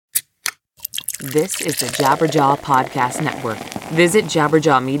This is the Jabberjaw Podcast Network. Visit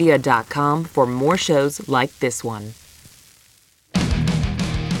jabberjawmedia.com for more shows like this one.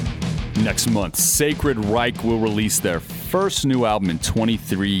 Next month, Sacred Reich will release their first new album in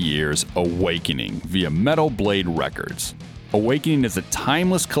 23 years, Awakening, via Metal Blade Records. Awakening is a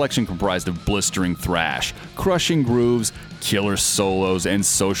timeless collection comprised of blistering thrash, crushing grooves, killer solos, and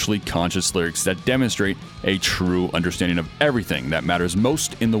socially conscious lyrics that demonstrate a true understanding of everything that matters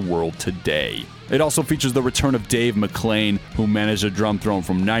most in the world today. It also features the return of Dave McClain, who managed the drum throne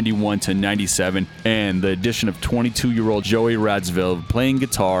from 91 to 97, and the addition of 22-year-old Joey Radziwill playing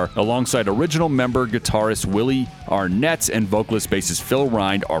guitar alongside original member guitarist Willie Arnett and vocalist bassist Phil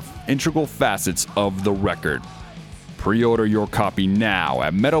Rind are integral facets of the record. Pre-order your copy now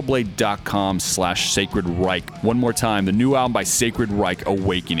at metalblade.com/Sacred Reich. One more time, the new album by Sacred Reich,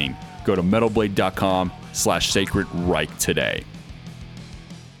 Awakening. Go to metalblade.com/Sacred Reich today.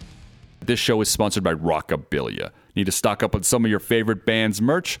 This show is sponsored by Rockabilia. Need to stock up on some of your favorite band's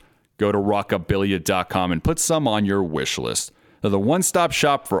merch? Go to rockabilia.com and put some on your wish list. They're the one-stop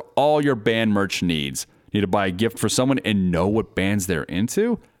shop for all your band merch needs. Need to buy a gift for someone and know what bands they're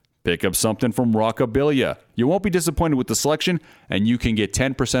into? Pick up something from Rockabilia. You won't be disappointed with the selection, and you can get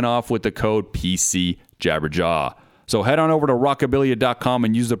 10% off with the code PCJabberjaw. So head on over to rockabilia.com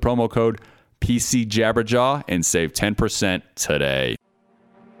and use the promo code PCJabberjaw and save 10% today.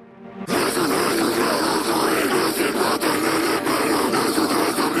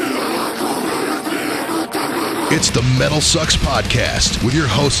 It's the Metal Sucks Podcast with your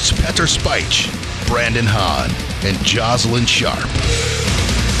hosts Petter Speich, Brandon Hahn, and Jocelyn Sharp.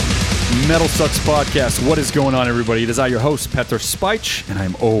 Metal Sucks Podcast. What is going on, everybody? It is I, your host, Petter Speich, and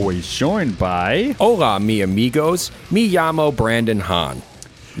I'm always joined by... Hola, mi amigos. Me llamo Brandon Hahn.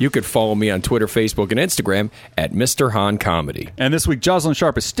 You could follow me on Twitter, Facebook, and Instagram at Mr. Hahn Comedy. And this week, Jocelyn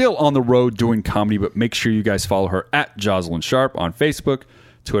Sharp is still on the road doing comedy, but make sure you guys follow her at Jocelyn Sharp on Facebook,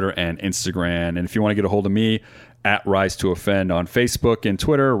 Twitter, and Instagram. And if you want to get a hold of me, at Rise to Offend on Facebook and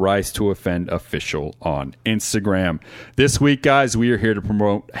Twitter, Rise to Offend Official on Instagram. This week, guys, we are here to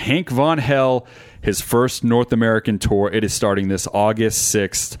promote Hank Von Hell, his first North American tour. It is starting this August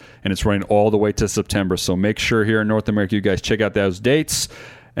 6th, and it's running all the way to September. So make sure here in North America, you guys check out those dates.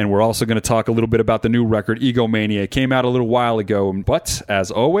 And we're also going to talk a little bit about the new record, Egomania. It came out a little while ago, but as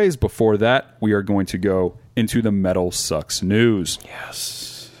always, before that, we are going to go into the Metal Sucks news. Yes.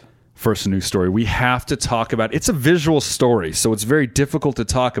 First news story we have to talk about. It's a visual story, so it's very difficult to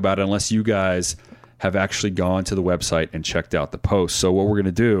talk about unless you guys have actually gone to the website and checked out the post. So what we're going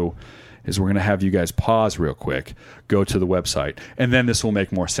to do is we're going to have you guys pause real quick, go to the website, and then this will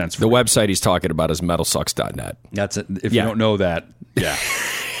make more sense for you. The website he's talking about is metalsucks.net. That's it. If you don't know that, yeah.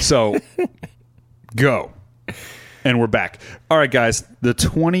 So go. And we're back. All right, guys. The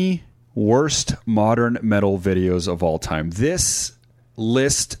 20 worst modern metal videos of all time. This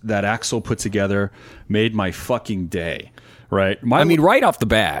list that Axel put together made my fucking day, right? Right off the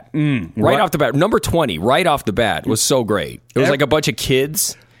bat. Right off the bat. Number 20, right off the bat, was so great. It was like a bunch of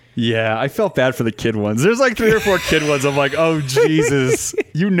kids. Yeah, I felt bad for the kid ones. There's like 3 or 4 kid ones. I'm like, oh, Jesus.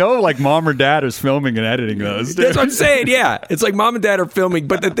 Like mom or dad is filming and editing those. Dude. That's what I'm saying, yeah. It's like mom and dad are filming.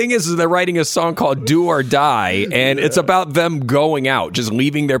 But the thing is they're writing a song called Do or Die, and it's about them going out, just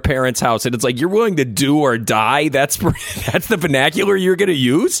leaving their parents' house. And it's like, you're willing to do or die? That's the vernacular you're going to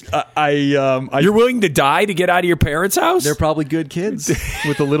use? You're willing to die to get out of your parents' house? They're probably good kids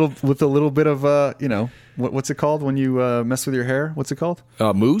with a little bit of, what's it called when you mess with your hair? What's it called?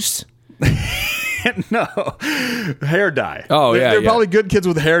 Moose? No, hair dye. Oh, yeah. They're probably good kids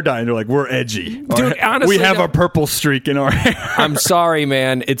with hair dye, and they're like, we're edgy. Dude, honestly, we have a purple streak in our hair. I'm sorry,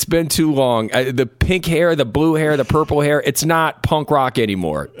 man. It's been too long. The pink hair, the blue hair, the purple hair, it's not punk rock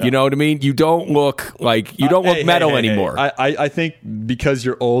anymore. You know what I mean? You don't look metal anymore. I think because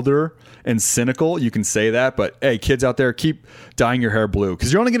you're older and cynical, you can say that. But hey, kids out there, keep dyeing your hair blue,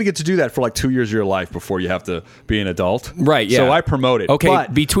 because you're only going to get to do that for like 2 years of your life before you have to be an adult. Right, yeah. So I promote it. Okay,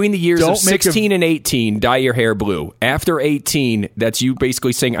 but between the years of 16 and 18, dye your hair blue. After 18, that's you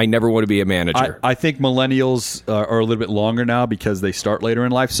basically saying, I never want to be a manager. I think millennials are a little bit longer now because they start later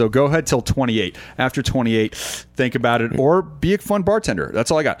in life. So go ahead till 28. After 28, think about it, or be a fun bartender. That's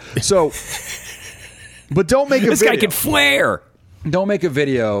all I got. So, but don't make a this video. Guy can flare. Don't make a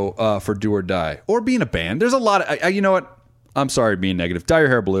video for Do or Die, or be in a band. There's a lot of, you know what? I'm sorry being negative. Dye your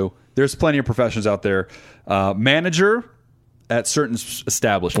hair blue. There's plenty of professions out there. Manager at certain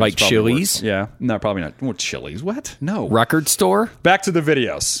establishments. Like Chili's? Works. Yeah. No, probably not. What, Chili's? What? No. Record store? Back to the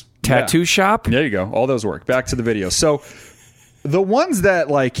videos.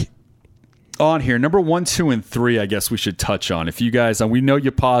 on here, number 1, 2, and 3, I guess we should touch on. If you guys, we know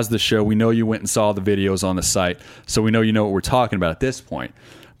you paused the show. We know you went and saw the videos on the site. So we know you know what we're talking about at this point.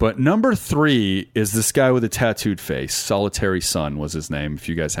 But number 3 is this guy with a tattooed face. Solitary Sun was his name, if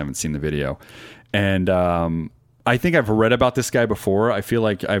you guys haven't seen the video. And I think I've read about this guy before. I feel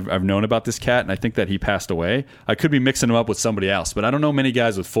like I've known about this cat, and I think that he passed away. I could be mixing him up with somebody else, but I don't know many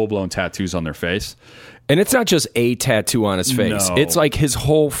guys with full-blown tattoos on their face. And it's not just a tattoo on his face. No. It's like his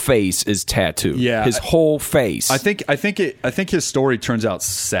whole face is tattooed. Yeah. His whole face. I think his story turns out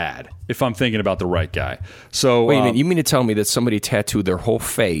sad, if I'm thinking about the right guy. So wait a minute, you mean to tell me that somebody tattooed their whole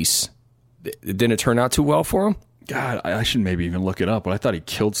face, it didn't turn out too well for him? God, I should maybe even look it up, but I thought he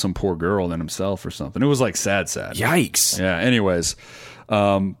killed some poor girl and then himself or something. It was like sad. Yikes. Yeah, anyways.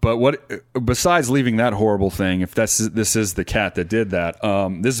 But what besides leaving that horrible thing, if this is the cat that did that,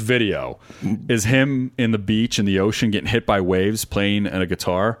 this video is him in the beach in the ocean getting hit by waves playing a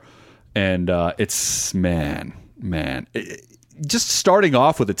guitar, and it's just starting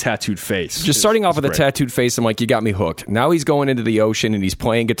off with a tattooed face. Starting off with a tattooed face, I'm like, you got me hooked. Now he's going into the ocean and he's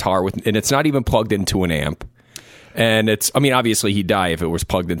playing guitar and it's not even plugged into an amp. And obviously he'd die if it was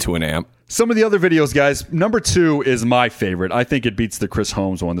plugged into an amp. Some of the other videos, guys. Number 2 is my favorite. I think it beats the Chris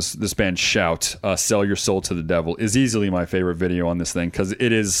Holmes one. This band Shout, Sell Your Soul to the Devil, is easily my favorite video on this thing because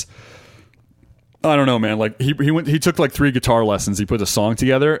it is. I don't know, man. Like he took like 3 guitar lessons. He put a song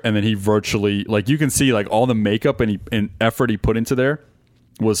together, and then he virtually, like, you can see like all the makeup and effort he put into there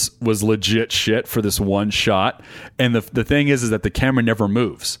was legit shit for this one shot. And the thing is that the camera never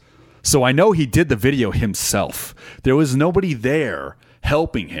moves. So I know he did the video himself. There was nobody there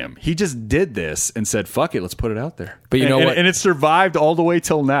helping him. He just did this and said, fuck it, let's put it out there. But you know what? And it survived all the way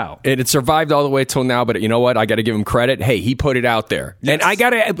till now. It survived all the way till now, but you know what? I got to give him credit. Hey, he put it out there. Yes.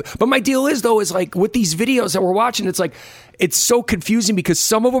 And but my deal is like with these videos that we're watching, it's like, it's so confusing because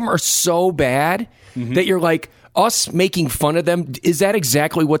some of them are so bad that you're like, us making fun of them, is that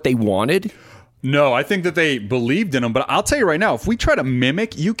exactly what they wanted? No, I think that they believed in him, but I'll tell you right now, if we try to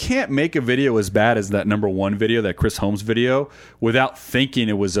mimic, you can't make a video as bad as that number 1 video, that Chris Holmes video, without thinking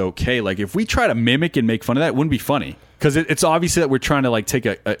it was okay. Like, if we try to mimic and make fun of that, it wouldn't be funny. Because it's obviously that we're trying to, like, take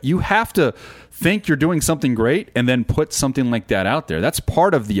you have to think you're doing something great and then put something like that out there. That's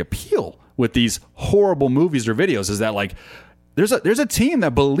part of the appeal with these horrible movies or videos, is that, like, there's a team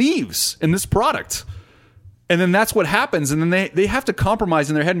that believes in this product. And then that's what happens, and then they have to compromise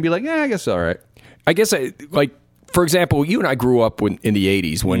in their head and be like, I guess all right. I guess, for example, you and I grew up in the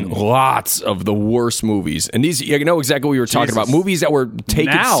 80s when lots of the worst movies, and these, you know exactly what we were talking about, movies that were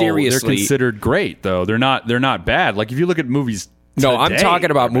taken seriously. They're considered great, though. They're not bad. Like, if you look at movies No, I'm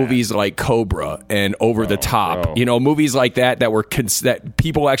talking about movies like Cobra and Over the Top. Bro. You know, movies like that were that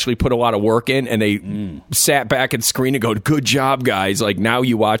people actually put a lot of work in, and they sat back and screened and go, "Good job, guys!" Like now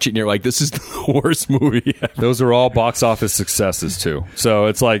you watch it and you're like, "This is the worst movie ever." Those are all box office successes too. So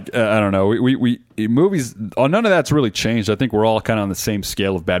it's like I don't know. We movies. None of that's really changed. I think we're all kind of on the same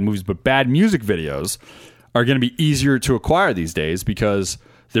scale of bad movies, but bad music videos are going to be easier to acquire these days because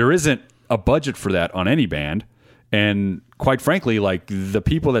there isn't a budget for that on any band. And quite frankly, like the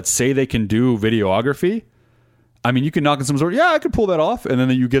people that say they can do videography, I mean, you can knock on some door, I could pull that off, and then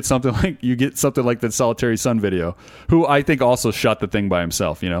you get something like that Solitary Sun video, who I think also shot the thing by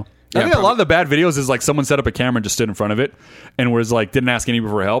himself. You know, I think a lot of the bad videos is like someone set up a camera and just stood in front of it, and was like didn't ask anybody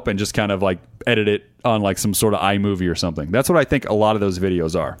for help and just kind of like edit it on like some sort of iMovie or something. That's what I think a lot of those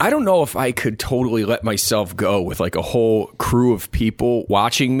videos are. I don't know if I could totally let myself go with like a whole crew of people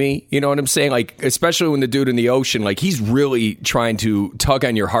watching me. You know what I'm saying? Like, especially when the dude in the ocean, like he's really trying to tug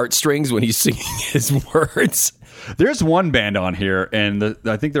on your heartstrings when he's singing his words. There's one band on here, and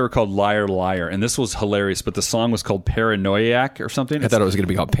I think they were called Liar Liar, and this was hilarious, but the song was called Paranoiac or something. I thought it was going to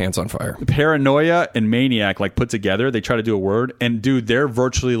be called Pants on Fire. Paranoia and Maniac, like put together, they try to do a word, and dude, they're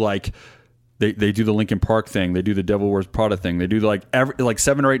virtually like, they do the Linkin Park thing, they do the Devil Wears Prada thing, they do like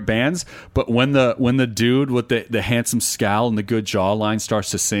 7 or 8 bands, but when the dude with the handsome scowl and the good jawline starts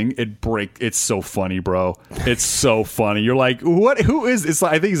to sing, it's so funny, bro. It's so funny. You're like, what? Who is? It's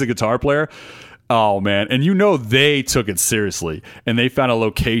like, I think he's a guitar player. Oh man, and you know they took it seriously, and they found a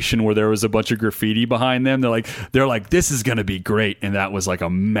location where there was a bunch of graffiti behind them. They're like, this is gonna be great, and that was like a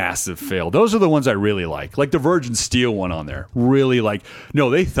massive fail. Those are the ones I really like the Virgin Steel one on there. Really no,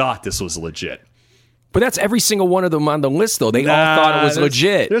 they thought this was legit. But that's every single one of them on the list, though. They all thought it was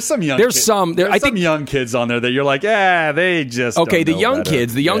legit. There's some young kids. I think young kids on there that you're like, they just okay. Don't the young better.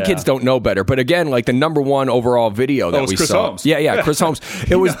 kids, kids don't know better. But again, like the number one overall video that we Chris saw, Holmes. Chris Holmes.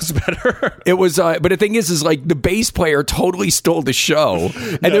 It was better. It was, but the thing is like the bass player totally stole the show.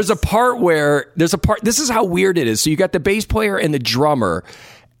 And there's a part. This is how weird it is. So you got the bass player and the drummer.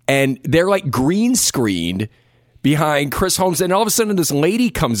 and they're like green screened behind Chris Holmes, and all of a sudden this lady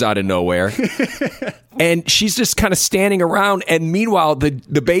comes out of nowhere and she's just kind of standing around, and meanwhile the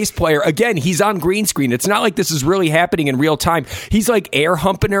bass player, again, he's on green screen. It's not like this is really happening in real time. He's like air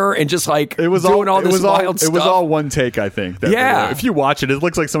humping her and just like doing all this wild stuff. It was all one take, I think. Yeah. If you watch it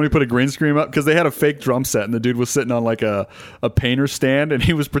looks like somebody put a green screen up because they had a fake drum set and the dude was sitting on like a painter stand and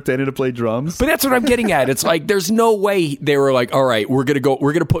he was pretending to play drums. But that's what I'm getting at. It's like there's no way they were like, all right, we're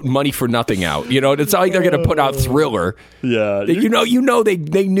gonna put money for nothing out. It's not like they're gonna put out Thriller. Yeah.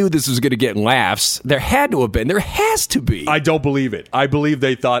 They knew this was gonna get laughs. There had to have been. There has to be. I don't believe it. I believe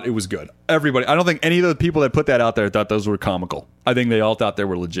they thought it was good. Everybody. I don't think any of the people that put that out there thought those were comical. I think they all thought they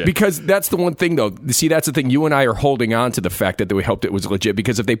were legit. Because that's the one thing, though. See, that's the thing. You and I are holding on to the fact that we hoped it was legit,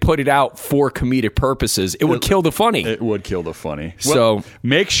 because if they put it out for comedic purposes, it would kill the funny. It would kill the funny. So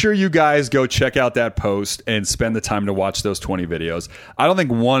make sure you guys go check out that post and spend the time to watch those 20 videos. I don't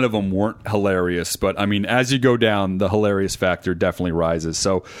think one of them weren't hilarious, but I mean, as you go down, the hilarious factor definitely rises.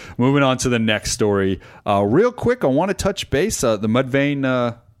 So moving on to the next story. Real quick, I want to touch base. The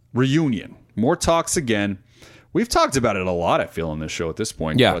Mudvayne reunion. More talks again. We've talked about it a lot, I feel, on this show at this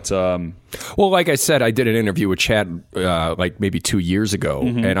point. Yeah. But, well, like I said, I did an interview with Chad like maybe 2 years ago,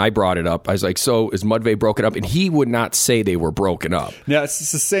 and I brought it up. I was like, so is Mudvayne broken up? And he would not say they were broken up. Yeah, it's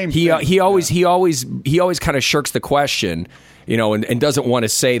the same thing. He always kind of shirks the question, and doesn't want to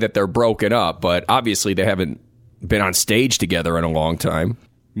say that they're broken up. But obviously they haven't been on stage together in a long time.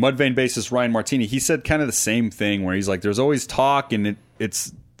 Mudvayne bassist Ryan Martini, he said kind of the same thing, where he's like, there's always talk and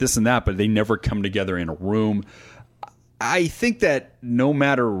it's this and that, but they never come together in a room. I think that no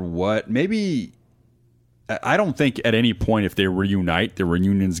matter what, maybe I don't think at any point if they reunite, the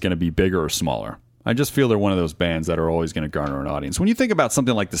reunion is going to be bigger or smaller. I just feel they're one of those bands that are always going to garner an audience. When you think about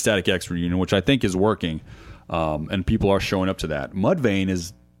something like the Static X reunion, which I think is working, and people are showing up to that, Mudvayne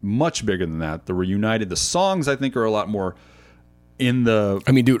is much bigger than that. The reunited, the songs I think are a lot more in the...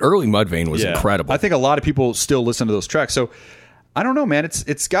 I mean, dude, early Mudvayne was incredible. I think a lot of people still listen to those tracks. So I don't know, man.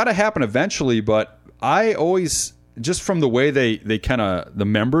 It's got to happen eventually, but I always, just from the way they kind of, the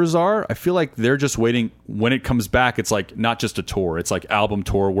members are, I feel like they're just waiting. When it comes back, it's like not just a tour. It's like album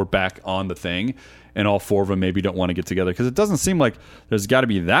tour. We're back on the thing. And all four of them maybe don't want to get together because it doesn't seem like there's got to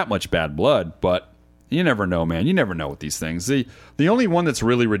be that much bad blood. But you never know, man. You never know with these things. The only one that's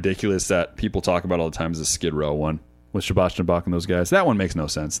really ridiculous that people talk about all the time is the Skid Row one with Sebastian Bach and those guys. That one makes no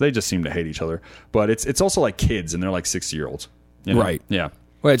sense. They just seem to hate each other. But it's also like kids, and they're like 60-year-olds. Right. Yeah.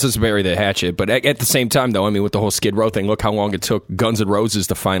 Well, it's just bury the hatchet. But at the same time, though, I mean, with the whole Skid Row thing, look how long it took Guns N' Roses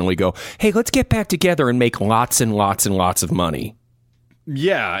to finally go, hey, let's get back together and make lots and lots and lots of money.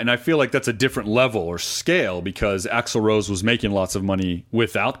 Yeah, and I feel like that's a different level or scale because Axl Rose was making lots of money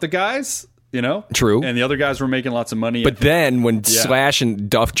without the guys, True. And the other guys were making lots of money. But then when Slash and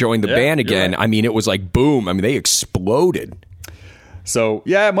Duff joined the band again, right. I mean, it was like, boom. I mean, they exploded. So,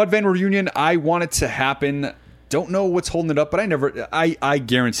 yeah, Mudvayne reunion, I want it to happen. Don't know what's holding it up, but I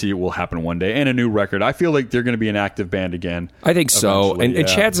guarantee it will happen one day. And a new record. I feel like they're going to be an active band again. I think so. And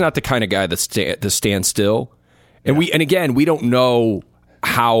Chad's not the kind of guy that stands still. And we don't know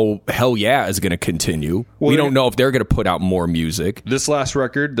how Hell Yeah is going to continue. Well, we don't know if they're going to put out more music. This last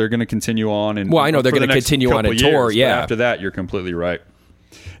record, they're going to continue on. And well, I know they're going to continue on a tour. Yeah. After that, you're completely right.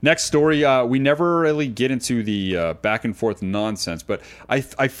 Next story, we never really get into the back and forth nonsense, but I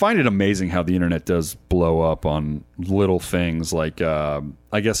find it amazing how the internet does blow up on little things. Like,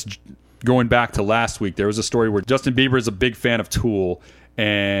 I guess going back to last week, there was a story where Justin Bieber is a big fan of Tool,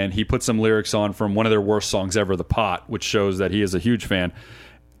 and he put some lyrics on from one of their worst songs ever, The Pot, which shows that he is a huge fan,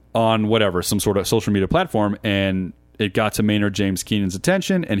 on some sort of social media platform, and it got to Maynard James Keenan's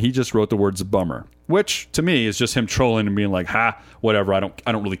attention, and he just wrote the words "bummer," which to me is just him trolling and being like, whatever, I don't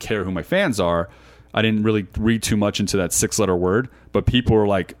really care who my fans are. I didn't really read too much into that 6-letter word, but people were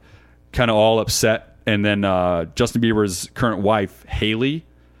like kind of all upset. And then Justin Bieber's current wife, Haley,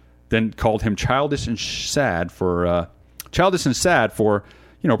 then called him childish and sad for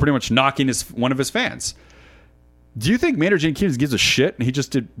pretty much knocking one of his fans. Do you think Maynard James Keenan gives a shit and he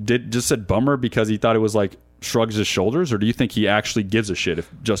just just said bummer because he thought it was like shrugs his shoulders, or do you think he actually gives a shit if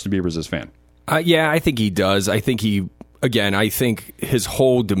Justin Bieber's his fan? Yeah, I think he does. I think his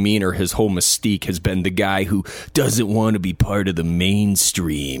whole demeanor, his whole mystique has been the guy who doesn't want to be part of the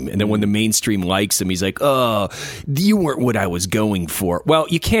mainstream. And then when the mainstream likes him, he's like, oh, you weren't what I was going for. Well,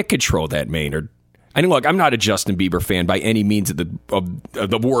 you can't control that, Maynard. I mean, look, I'm not a Justin Bieber fan by any means of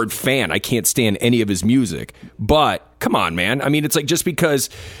the word fan. I can't stand any of his music. But come on, man. I mean, it's like just because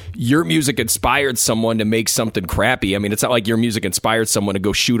your music inspired someone to make something crappy. I mean, it's not like your music inspired someone to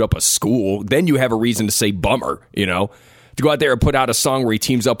go shoot up a school. Then you have a reason to say bummer, to go out there and put out a song where he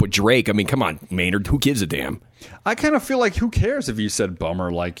teams up with Drake. I mean, come on, Maynard, who gives a damn? I kind of feel like, who cares if you said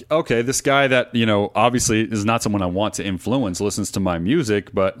bummer? Like, okay, this guy that, you know, obviously is not someone I want to influence, listens to my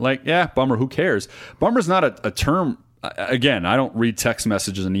music, but like, yeah, bummer, who cares? Bummer's not a term. Again, I don't read text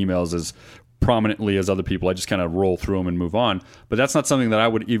messages and emails as prominently as other people. I just kind of roll through them and move on. But that's not something that I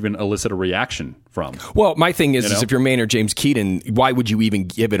would even elicit a reaction from. Well, my thing is if you're Maynard James Keaton, why would you even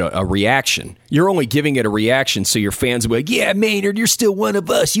give it a reaction? You're only giving it a reaction so your fans will be like, yeah, Maynard, you're still one of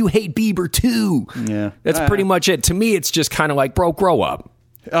us. You hate Bieber too. Yeah. That's pretty much it. To me, it's just kind of like, bro, grow up.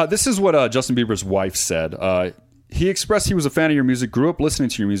 This is what Justin Bieber's wife said. He expressed he was a fan of your music, grew up listening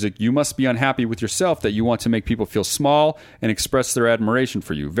to your music. You must be unhappy with yourself that you want to make people feel small and express their admiration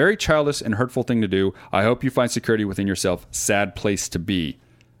for you. Very childish and hurtful thing to do. I hope you find security within yourself. Sad place to be.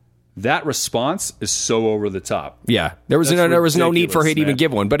 That response is so over the top. Yeah, there was no need for her to even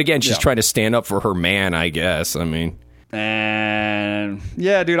give one. But again, she's trying to stand up for her man, I guess. I mean... And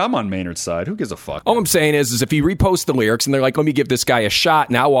yeah, dude, I'm on Maynard's side. Who gives a fuck? All I'm saying is if he reposts the lyrics and they're like, let me give this guy a shot,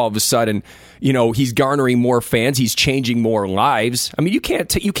 now all of a sudden, you know, he's garnering more fans, he's changing more lives. I mean, you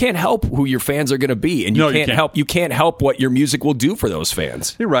can't help who your fans are going to be, and you can't help what your music will do for those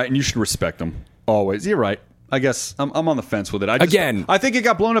fans. You're right, and you should respect them always. You're right. I guess I'm on the fence with it. I think it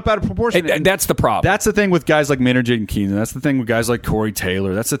got blown up out of proportion. That's the problem. That's the thing with guys like Maynard James Keaton. That's the thing with guys like Corey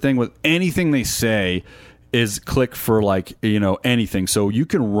Taylor. That's the thing with anything they say is click for, like, you know, anything. So you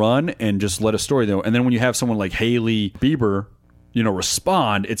can run and just let a story though. And then when you have someone like Hailey Bieber, you know,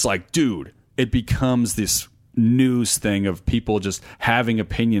 respond, it's like, dude, it becomes this news thing of people just having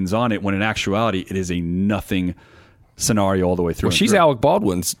opinions on it when in actuality it is a nothing scenario all the way through. Well, she's Alec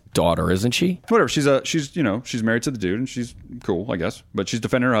Baldwin's daughter, isn't she? Whatever. She's married to the dude and she's cool, I guess. But she's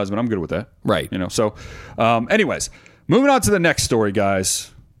defending her husband. I'm good with that. Right. You know. So anyways, moving on to the next story,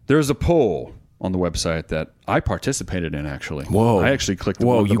 guys. There's a poll on the website that I participated in, actually. Whoa. I actually clicked.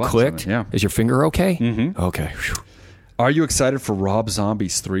 Whoa, you clicked? Yeah. Is your finger okay? Mm-hmm. Okay. Whew. Are you excited for Rob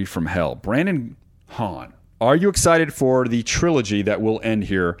Zombie's 3 from Hell? Brandon Hahn, are you excited for the trilogy that will end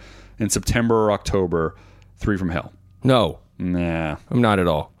here in September or October, 3 from Hell? No. Nah. I'm not at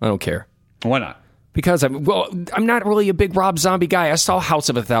all. I don't care. Why not? Because I'm not really a big Rob Zombie guy. I saw House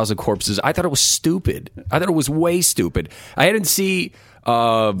of a Thousand Corpses. I thought it was stupid. I thought it was way stupid. I didn't see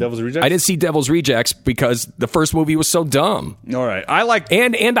Devil's Rejects? I didn't see Devil's Rejects because the first movie was so dumb. All right. I like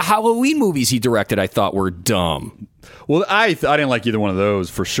and the Halloween movies he directed I thought were dumb. Well, I didn't like either one of those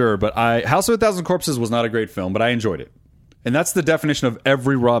for sure, but House of a Thousand Corpses was not a great film, but I enjoyed it. And that's the definition of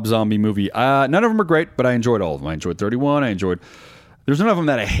every Rob Zombie movie. None of them are great, but I enjoyed all of them. I enjoyed 31. There's none of them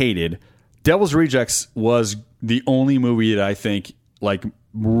that I hated. Devil's Rejects was the only movie that I think like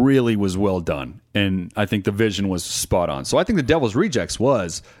really was well done, and I think the vision was spot on. So I think The Devil's Rejects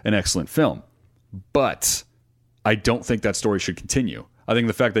was an excellent film, but I don't think that story should continue. I think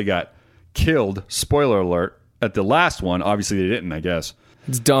the fact they got killed, spoiler alert, at the last one, obviously they didn't, I guess.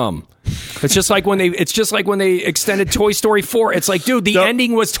 It's dumb. It's just like when they extended Toy Story 4. It's like, dude, the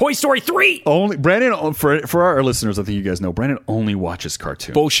ending was Toy Story 3. Only Brandon, for our listeners, I think you guys know, Brandon only watches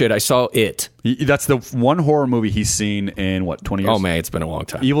cartoons. Bullshit. I saw it. That's the one horror movie he's seen in what, 20 years? Oh man, it's been a long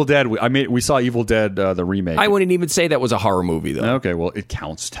time. Evil Dead. We saw Evil Dead the remake. I wouldn't even say that was a horror movie though. Okay, well it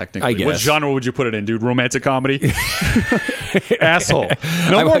counts technically. I guess. What genre would you put it in, dude? Romantic comedy? Asshole.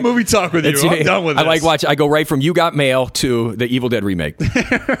 No more movie talk with you. I'm done with this. I go right from You Got Mail to the Evil Dead remake.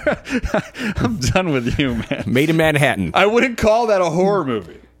 I'm done with you, man. Made in Manhattan. I wouldn't call that a horror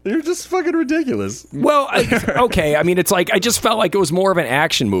movie. You're just fucking ridiculous. Well, okay. I mean, it's like I just felt like it was more of an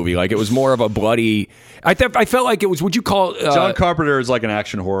action movie. Like it was more of a bloody. I felt like it was. Would you call John Carpenter is like an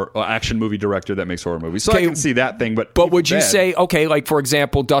action movie director that makes horror movies? So I can see that thing. But would you say like for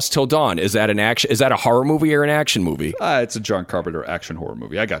example, Dusk Till Dawn is that an action? Is that a horror movie or an action movie? It's a John Carpenter action horror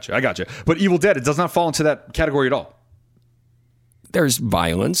movie. I got you. But Evil Dead, it does not fall into that category at all. There's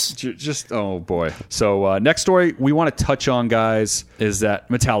violence. Just, oh boy. So next story we want to touch on, guys, is that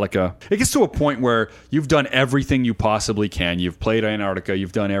Metallica. It gets to a point where you've done everything you possibly can. You've played Antarctica.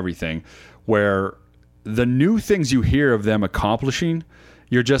 You've done everything. Where the new things you hear of them accomplishing,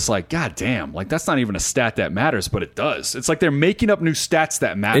 you're just like, God damn, like that's not even a stat that matters, but it does. It's like they're making up new stats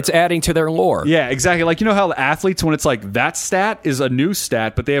that matter. It's adding to their lore. Yeah, exactly. Like, you know how the athletes, when it's like that stat is a new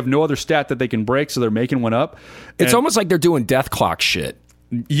stat, but they have no other stat that they can break, so they're making one up. It's almost like they're doing death clock shit.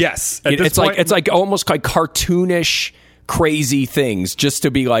 Yes. It's like almost like cartoonish, crazy things just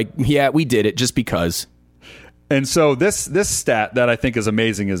to be like, yeah, we did it just because. And so this stat that I think is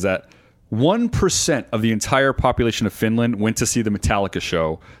amazing is that 1% of the entire population of Finland went to see the Metallica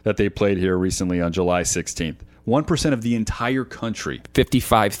show that they played here recently on July 16th. 1% of the entire country.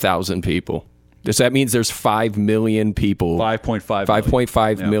 55,000 people. Does that mean there's 5 million people?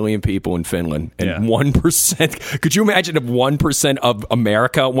 5.5 million people in Finland, and Yeah. 1%. Could you imagine if 1% of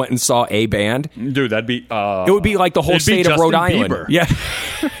America went and saw a band? Dude, that'd be... It would be like the whole it'd be state of Rhode Justin Island. Bieber. Yeah,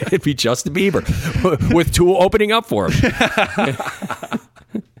 it'd be Justin Bieber with Tool opening up for him.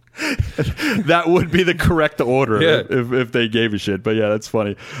 That would be the correct order Yeah. if they gave a shit. But yeah, that's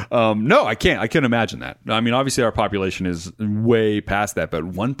funny. No, I can't. I couldn't imagine that. I mean, obviously our population is way past that, but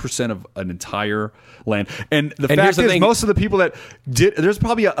 1% of an entire land. And the fact is, most of the people that did, there's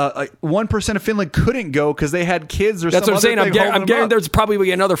probably a 1% of Finland couldn't go because they had kids or That's some what I'm saying. other thing I'm holding them guaranteed up. there's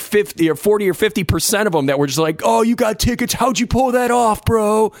probably another 50 or 40 or 50% of them that were just like, oh, you got tickets. How'd you pull that off,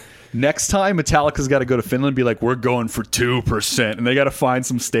 bro? Next time, Metallica's got to go to Finland and be like, we're going for 2%. And they got to find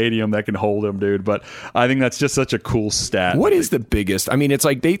some stadium that can hold them, dude. But I think that's just such a cool stat. What is the biggest? I mean, it's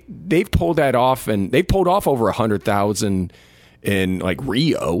like they've pulled that off, and they've pulled off over 100,000 in like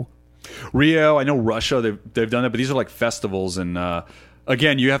Rio. I know Russia, they've done that, but these are like festivals. And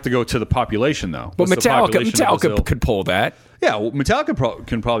again, you have to go to the population, though. But What's the population of Brazil? Metallica could pull that. Yeah, well, Metallica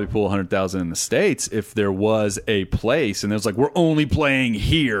can probably pull 100,000 in the States if there was a place, and there's like, we're only playing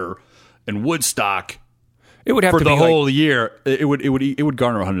here in Woodstock. It would have for to the be whole year. It would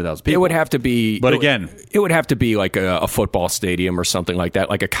garner 100,000 people. It would have to be, but again, it would have to be like a football stadium or something like that,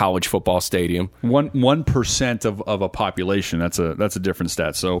 like a college football stadium. 1% of a population. That's a different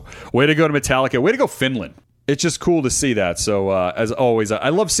stat. So, way to go to Metallica. Way to go Finland. It's just cool to see that. So, as always, I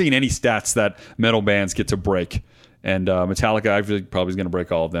love seeing any stats that metal bands get to break. And Metallica, I feel like probably is going to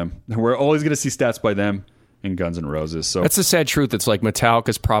break all of them. We're always going to see stats by them and Guns N' Roses. So that's the sad truth. It's like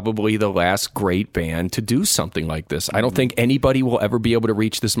Metallica's probably the last great band to do something like this. I don't think anybody will ever be able to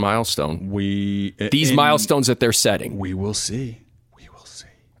reach this milestone. These milestones that they're setting. We will see. We will see.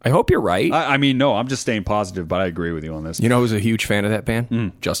 I hope you're right. I mean, no, I'm just staying positive, but I agree with you on this. You know who's a huge fan of that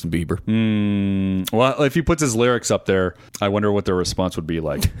band? Justin Bieber. Well, if he puts his lyrics up there, I wonder what their response would be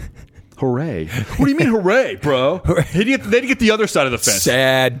like. Hooray. What do you mean hooray, bro? They'd get the other side of the fence.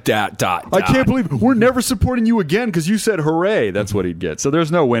 Sad ... I can't believe we're never supporting you again because you said hooray. That's what he'd get. So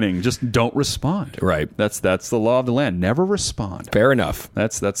there's no winning. Just don't respond. Right. That's the law of the land. Never respond. Fair enough.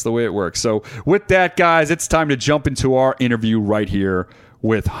 That's the way it works. So with that, guys, it's time to jump into our interview right here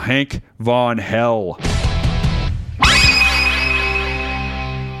with Hank Von Hell.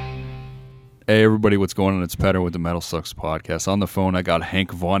 Hey, everybody, what's going on? It's Petter with the Metal Sucks podcast. On the phone, I got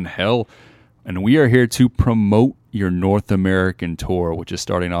Hank Von Hell, and we are here to promote your North American tour, which is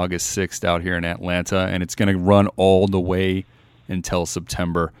starting August 6th out here in Atlanta, and it's going to run all the way until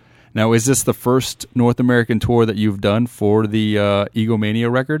September. Now, is this the first North American tour that you've done for the Egomania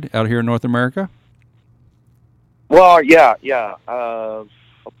record out here in North America? Well, yeah. Of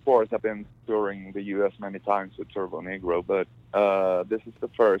course, I've been touring the U.S. many times with Turbonegro, but this is the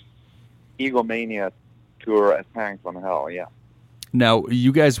first Egomania tour as Hank Von Hell, yeah. Now,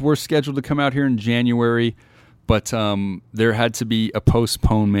 you guys were scheduled to come out here in January, but there had to be a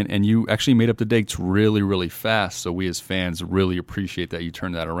postponement, and you actually made up the dates really, really fast, so we as fans really appreciate that you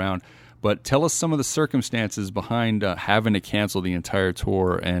turned that around. But tell us some of the circumstances behind having to cancel the entire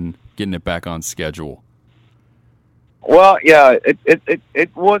tour and getting it back on schedule. Well, yeah,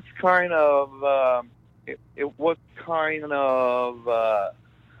 it was kind of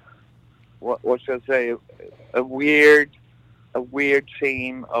what should I say, a weird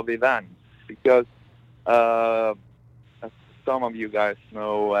chain of events, because as some of you guys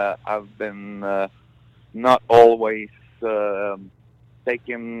know, I've been not always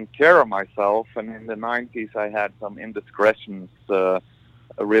taking care of myself, and in the 90s I had some indiscretions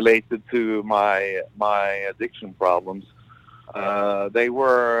related to my addiction problems. They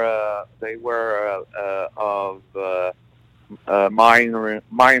were of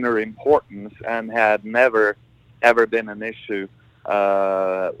minor importance and had never ever been an issue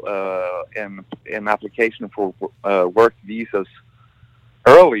in application for work visas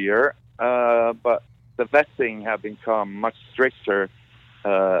earlier, but the vetting have become much stricter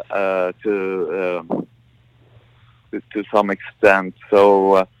to some extent.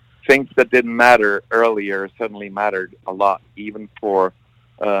 So things that didn't matter earlier suddenly mattered a lot, even for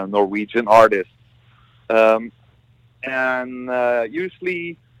Norwegian artists. And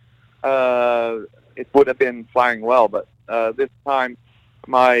usually it would have been flying well, but this time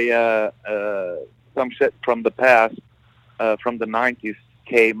my some shit from the past, from the 90s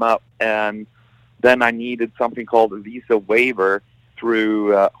came up, and then I needed something called a visa waiver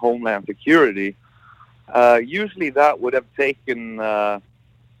through Homeland Security. Usually that would have taken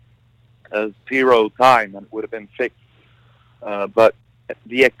zero time and would have been fixed. But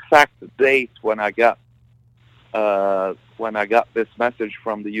the exact date when I got this message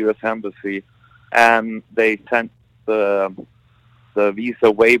from the U.S. Embassy and they sent the visa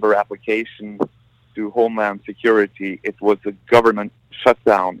waiver application to Homeland Security. It was a government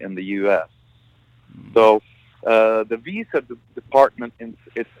shutdown in the U.S. So the visa department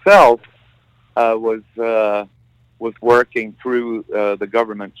itself was working through the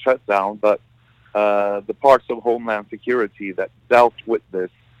government shutdown, but the parts of Homeland Security that dealt with this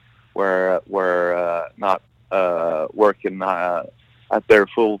were not working at their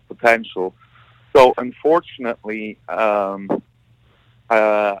full potential. So unfortunately, I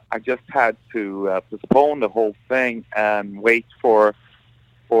just had to postpone the whole thing and wait for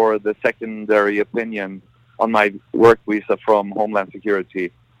the secondary opinion on my work visa from Homeland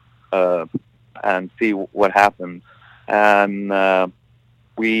Security and see what happened. And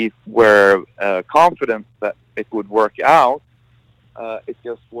we were confident that it would work out. It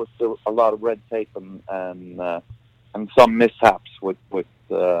just was a lot of red tape and some mishaps with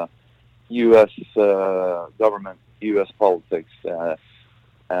U.S. Government, U.S. politics,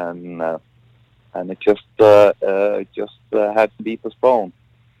 and it just had to be postponed.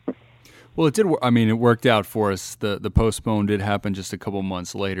 Well, it did. I mean, it worked out for us. The postpone did happen just a couple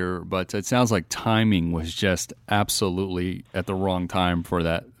months later, but it sounds like timing was just absolutely at the wrong time for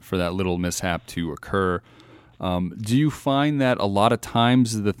that little mishap to occur. Do you find that a lot of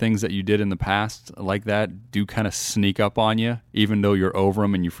times the things that you did in the past like that do kind of sneak up on you, even though you're over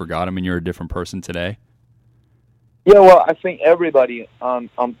them and you forgot them and you're a different person today? Yeah, well, I think everybody on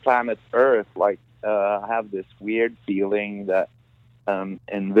planet Earth have this weird feeling that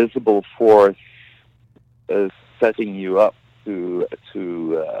invisible force is setting you up to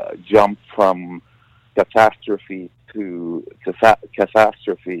jump from catastrophe to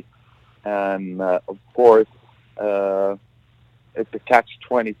catastrophe, and of course, it's a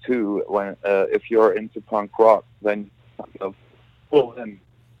catch-22 when if you're into punk rock, then you kind of pull in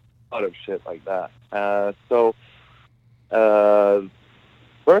a lot of shit like that. So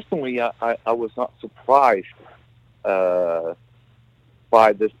personally, I was not surprised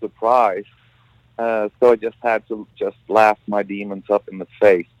by this surprise, so I just had to just laugh my demons up in the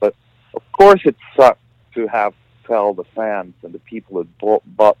face. But of course, it sucked to have to tell the fans and the people who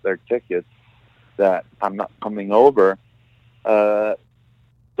bought their tickets that I'm not coming over. So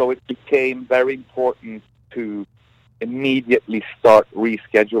it became very important to immediately start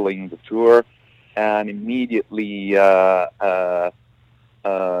rescheduling the tour and immediately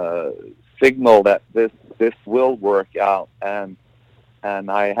signal that this will work out. And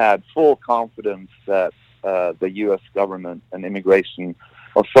I had full confidence that the U.S. government and immigration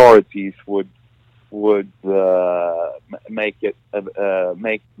authorities would make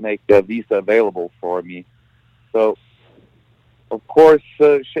a visa available for me. So, of course,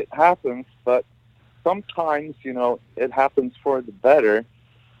 shit happens, but sometimes, it happens for the better,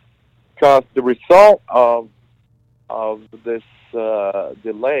 because the result of this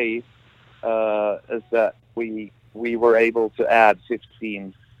delay is that we were able to add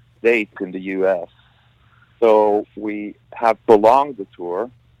 15 dates in the U.S. So we have prolonged the tour,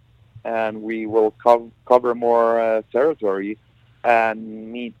 and we will cover more territory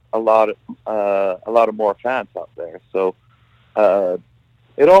and meet a lot of more fans out there. So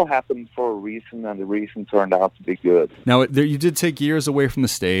it all happened for a reason, and the reason turned out to be good. Now, you did take years away from the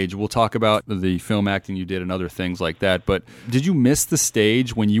stage. We'll talk about the film acting you did and other things like that. But did you miss the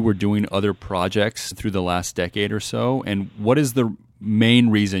stage when you were doing other projects through the last decade or so? And what is the main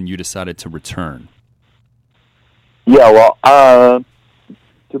reason you decided to return? Yeah, well,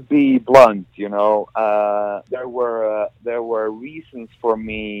 to be blunt, there were reasons for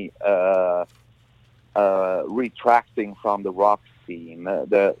me retracting from the rock scene.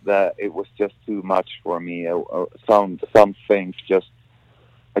 That it was just too much for me. Some things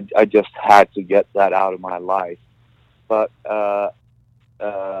I just had to get that out of my life. But a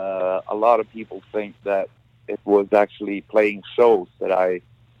lot of people think that it was actually playing shows that I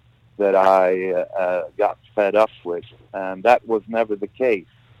got fed up with, and that was never the case.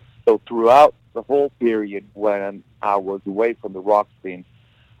 So throughout the whole period when I was away from the rock scene,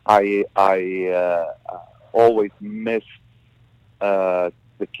 I always missed the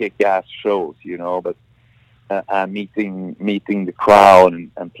kick-ass shows, but meeting the crowd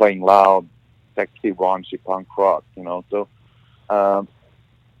and playing loud, sexy, raunchy punk rock, So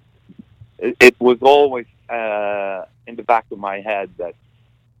it was always in the back of my head that,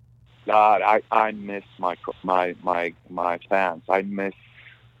 God, I miss my fans. I miss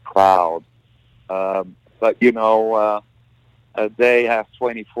crowd. But a day has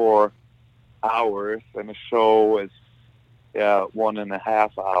 24 hours, and a show is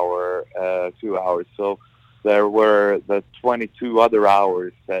 1.5 hour, 2 hours. So there were the 22 other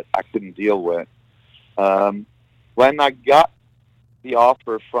hours that I couldn't deal with. When I got the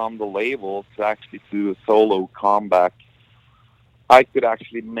offer from the label to actually do a solo comeback, I could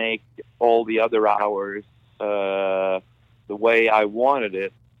actually make all the other hours the way I wanted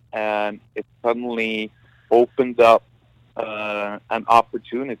it, and it suddenly opened up an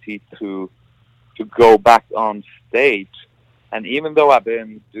opportunity to go back on stage. And even though I've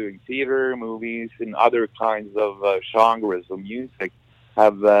been doing theater, movies, and other kinds of genres of music,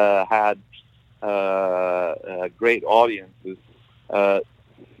 have had great audiences,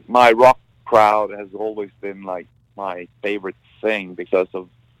 my rock crowd has always been like my favorite thing because of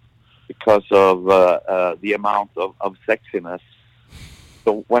the amount of sexiness.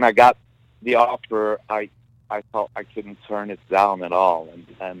 So when I got the offer, I thought I couldn't turn it down at all,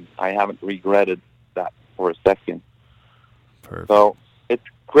 and I haven't regretted that for a second. Perfect. So it's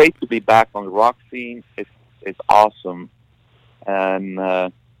great to be back on the rock scene. It's awesome, and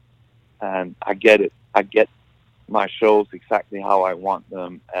I get it. I get my shows exactly how I want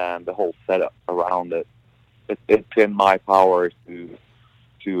them, and the whole setup around it. It's in my power to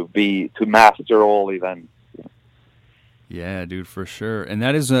master all events. Yeah, dude, for sure. And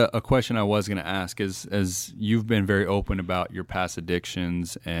that is a question I was going to ask, as you've been very open about your past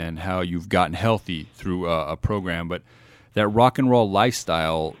addictions and how you've gotten healthy through a program, but that rock and roll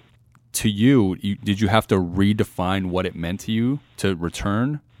lifestyle, to you, did you have to redefine what it meant to you to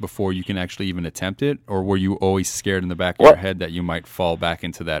return before you can actually even attempt it? Or were you always scared in the back of your head that you might fall back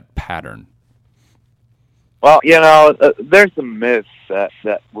into that pattern? Well, there's a myth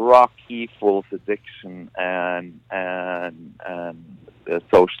that rock equals addiction and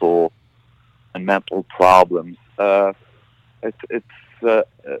social and mental problems. It's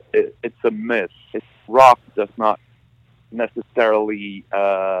a myth. Rock does not necessarily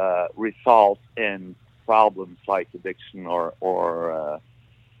result in problems like addiction or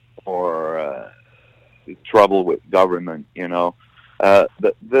trouble with government.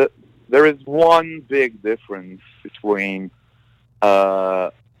 There is one big difference between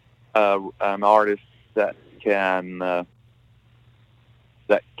an artist that can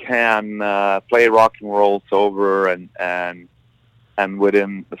play rock and roll sober and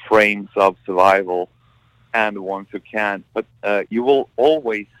within the frames of survival, and the ones who can't. But you will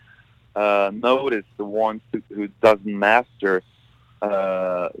always notice the ones who doesn't master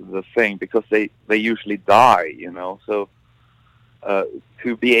the thing, because they usually die. So.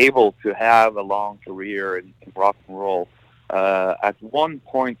 To be able to have a long career in rock and roll, at one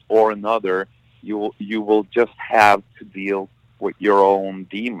point or another, you will just have to deal with your own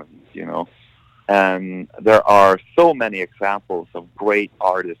demons, And there are so many examples of great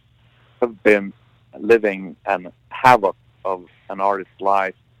artists who have been living an havoc of an artist's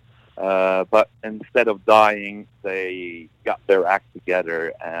life, but instead of dying, they got their act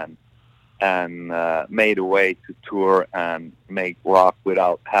together and made a way to tour and make rock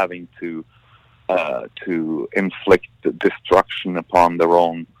without having to inflict destruction upon their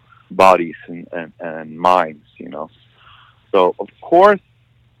own bodies and minds, So, of course,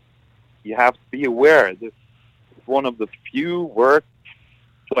 you have to be aware this is one of the few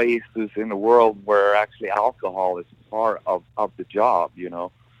workplaces in the world where actually alcohol is part of the job,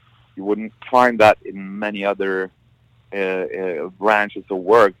 You wouldn't find that in many other branches of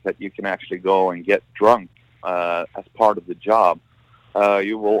work, that you can actually go and get drunk as part of the job.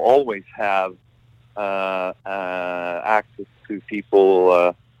 You will always have access to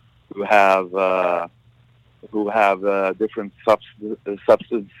people who have different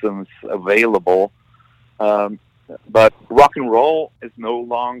substances available. But rock and roll is no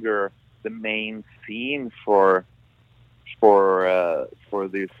longer the main scene for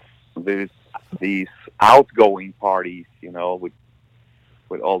these outgoing parties,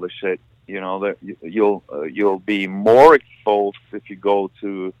 with all the shit. That you'll be more exposed if you go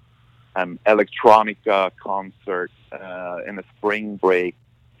to an electronica concert in a spring break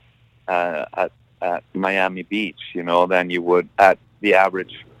at Miami Beach, than you would at the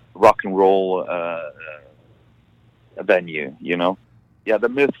average rock and roll venue. Yeah, the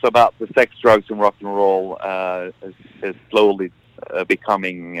myths about the sex, drugs, and rock and roll is slowly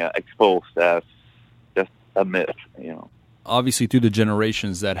becoming exposed as just a myth. Obviously, through the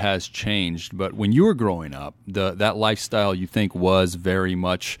generations, that has changed. But when you were growing up, that lifestyle, you think, was very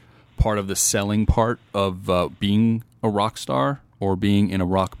much part of the selling part of being a rock star or being in a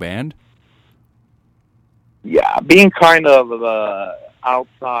rock band? Yeah, being kind of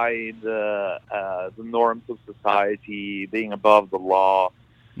outside the norms of society, being above the law,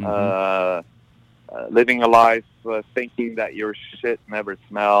 living a life thinking that your shit never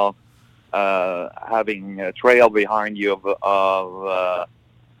smells, having a trail behind you of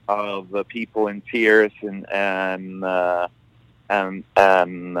people in tears and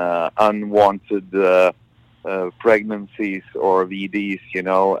unwanted pregnancies or VDs.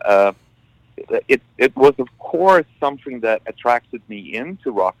 It was of course something that attracted me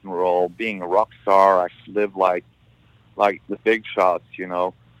into rock and roll. Being a rock star, I could live like the big shots.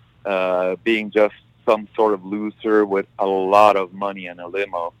 Being just some sort of loser with a lot of money and a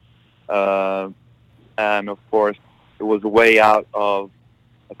limo. And of course, it was a way out of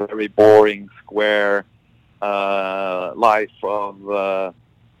a very boring, square life of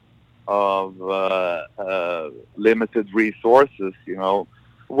limited resources.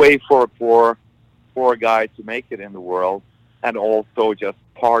 Way for a poor guy to make it in the world, and also just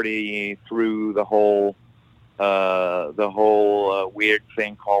party through the whole weird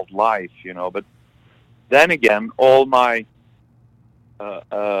thing called life. But then again, all my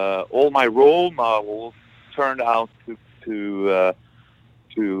role models turned out to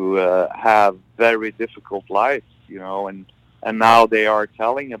have very difficult lives, and now they are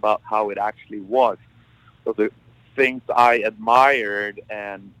telling about how it actually was. So the things I admired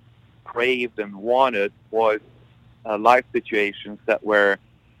and craved and wanted was life situations that were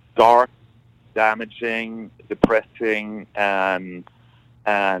dark, damaging, depressing, and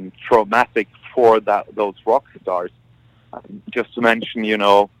traumatic for those rock stars. Just to mention,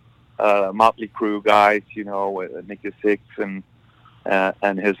 Motley Crue guys, Nicky Sixx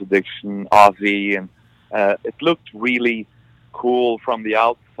and his addiction, Ozzy, and it looked really cool from the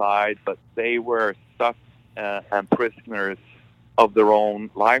outside, but they were stuck and prisoners of their own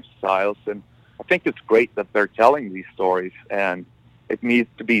lifestyles. And I think it's great that they're telling these stories, and it needs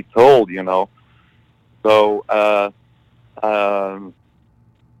to be told. So I've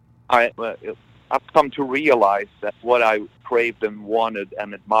come to realize that what I craved and wanted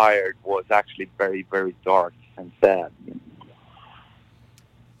and admired was actually very, very dark and sad.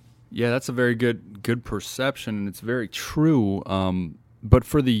 Yeah, that's a very good perception, and it's very true. But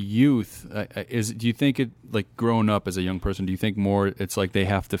for the youth, do you think it, like growing up as a young person, do you think more it's like they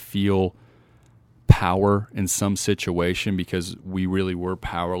have to feel power in some situation because we really were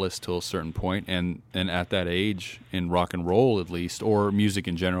powerless till a certain point, and at that age, in rock and roll at least, or music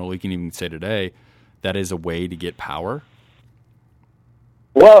in general, we can even say today, that is a way to get power?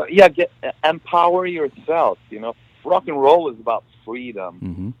 Well, yeah, empower yourself. Rock and roll is about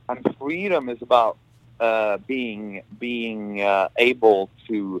freedom, and freedom is about being able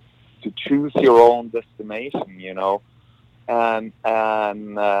to choose your own destination. And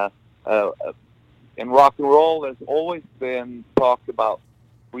in rock and roll, there's always been talk about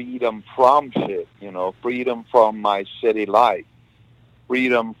freedom from shit. Freedom from my shitty life,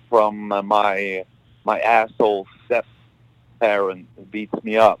 freedom from my asshole step parent who beats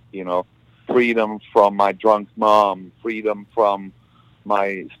me up. Freedom from my drunk mom, freedom from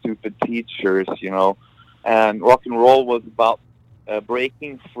my stupid teachers, and rock and roll was about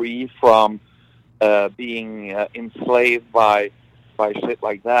breaking free from being enslaved by shit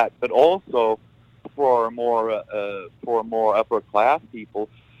like that, but also for more upper class people,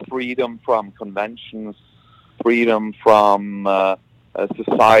 freedom from conventions, freedom from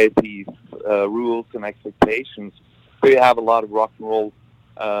society's rules and expectations. So you have a lot of rock and roll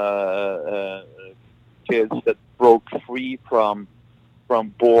kids that broke free from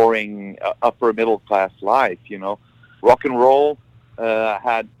boring upper middle class life. Rock and roll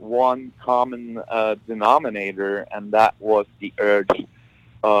had one common denominator, and that was the urge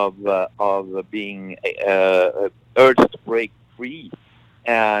of being urge to break free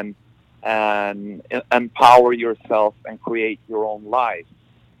and empower yourself and create your own life.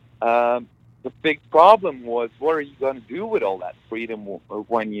 The big problem was, what are you going to do with all that freedom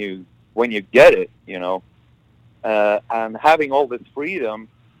when you get it? And having all this freedom,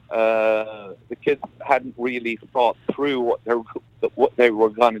 the kids hadn't really thought through what they were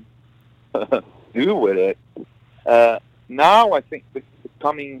going to do with it. Now I think the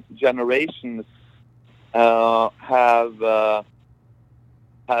coming generations have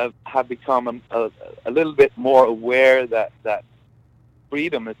become a little bit more aware that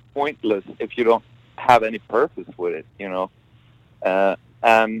freedom is pointless if you don't have any purpose with it.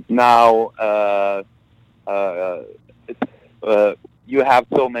 And now you have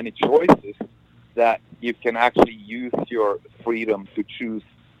so many choices that you can actually use your freedom to choose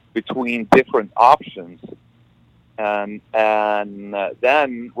between different options, and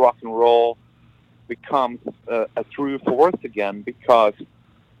then rock and roll becomes a true force again, because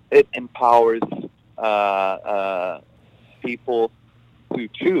it empowers people to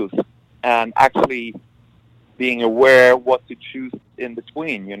choose, and actually being aware what to choose in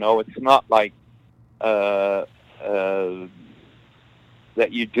between. It's not like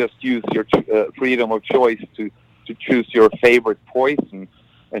that you just use your freedom of choice to choose your favorite poison.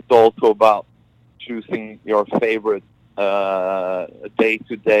 It's also about choosing your favorite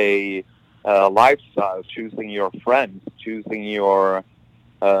day-to-day lifestyle, choosing your friends, choosing your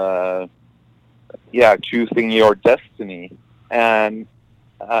choosing your destiny. And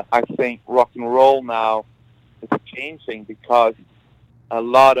I think rock and roll now is changing because a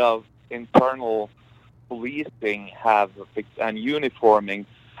lot of internal policing and uniforming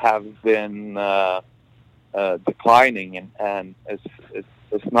have been declining, and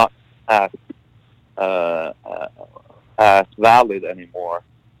it's not as valid anymore.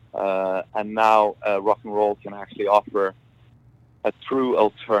 And now rock and roll can actually offer a true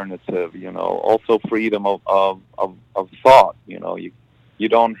alternative. Also freedom of thought. You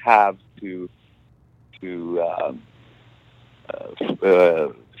don't have to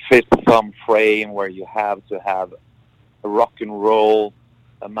fit some frame where you have to have a rock and roll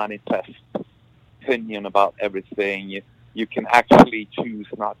manifest opinion about everything. You can actually choose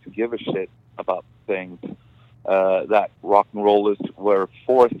not to give a shit about things that rock and rollers were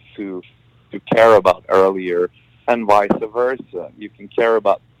forced to care about earlier, and vice versa. You can care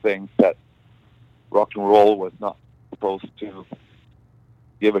about things that rock and roll was not supposed to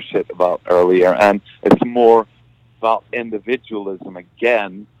give a shit about earlier, and it's more about individualism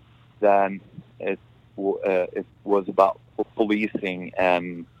again than it was about policing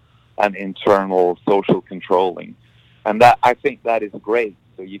and internal social controlling. And that, I think that is great.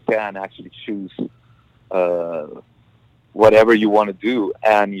 So you can actually choose whatever you want to do,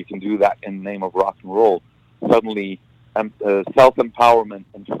 and you can do that in the name of rock and roll. Suddenly, self-empowerment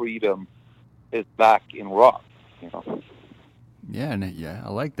and freedom is back in rock. Yeah, I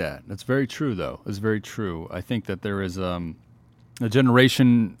like that. That's very true, though. It's very true. I think that there is a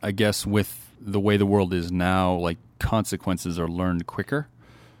generation, I guess, with the way the world is now, like consequences are learned quicker,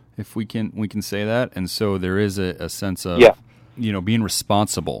 if we can say that. And so there is a sense of, being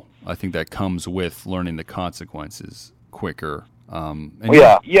responsible. I think that comes with learning the consequences quicker.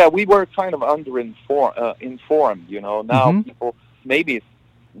 We were kind of informed. Now people, maybe it's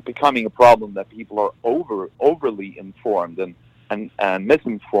becoming a problem that people are overly informed and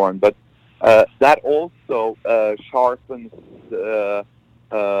misinformed, but that also sharpens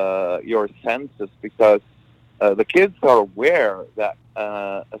your senses, because the kids are aware that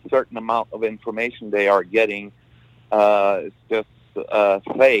a certain amount of information they are getting is just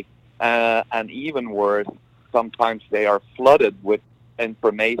fake, and even worse, sometimes they are flooded with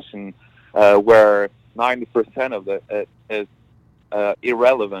information where 90% of it is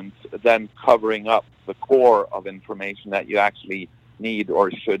irrelevant, then covering up the core of information that you actually need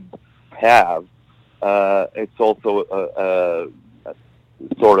or should have. It's also a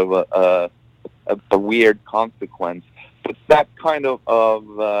sort of a weird consequence. But that kind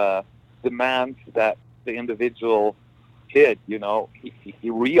of demands that the individual kid, he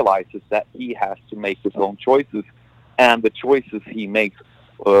realizes that he has to make his own choices, and the choices he makes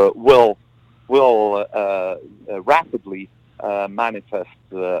will rapidly manifest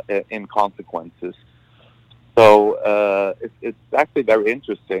in consequences. So it's actually very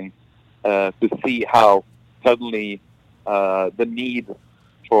interesting to see how suddenly the need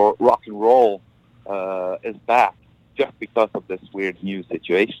for rock and roll is back, just because of this weird new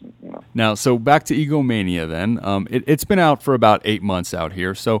situation. Now, so back to Egomania then. It's been out for about 8 months out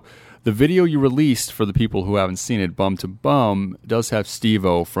here. So the video you released, for the people who haven't seen it, Bum to Bum, does have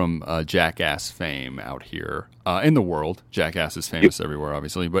Steve-O from Jackass fame out here in the world. Jackass is famous everywhere,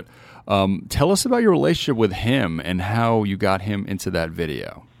 obviously. But tell us about your relationship with him and how you got him into that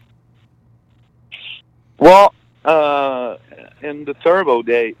video. Well, in the Turbo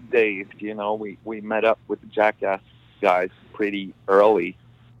days, we met up with the Jackass guys pretty early,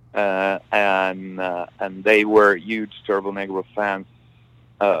 and they were huge Turbonegro fans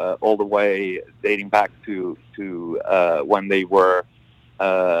all the way dating back to when they were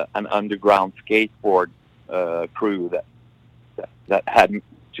an underground skateboard crew that hadn't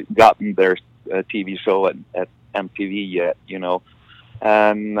gotten their TV show at MTV yet,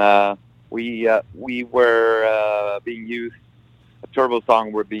 and we were being used. A Turbo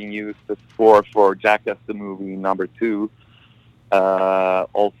song were being used as score for Jackass the Movie #2.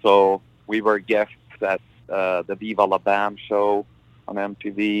 Also, we were guests at the Viva La Bam show on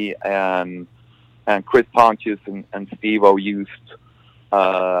MTV, and Chris Pontius and Steve-O used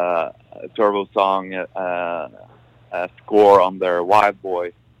a Turbo song score on their Wild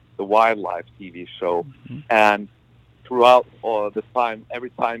Boy, the Wildlife TV show. Mm-hmm. And throughout the time, every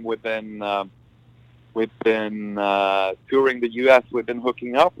time we've been touring the U.S., we've been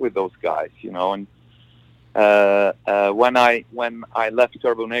hooking up with those guys, and when I left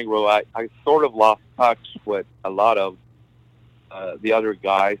Turbonegro, I sort of lost touch with a lot of the other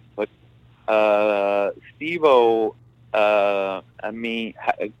guys, but Steve-O and me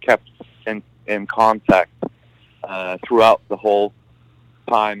kept in contact throughout the whole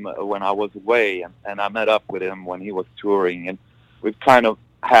time when I was away, and I met up with him when he was touring, and we've kind of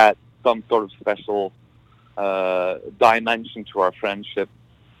had some sort of special dimension to our friendship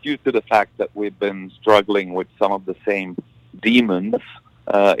due to the fact that we've been struggling with some of the same demons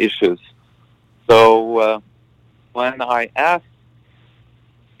issues. So when I asked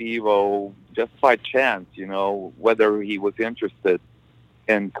Steve-O, just by chance, whether he was interested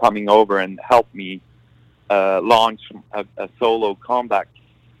in coming over and help me launch a solo comeback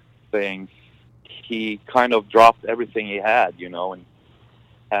thing, he kind of dropped everything he had,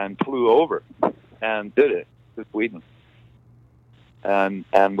 and flew over and did it to Sweden.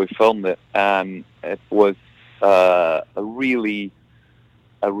 And we filmed it, and it was a really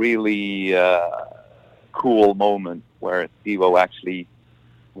cool moment where Steve-O actually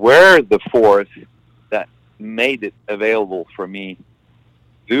were the force that made it available for me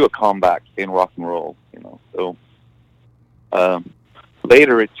to do a comeback in rock and roll, So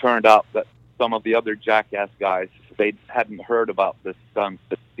later it turned out that some of the other Jackass guys, they hadn't heard about this stunt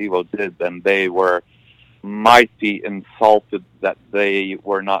that Steve-O did, and they were mighty insulted that they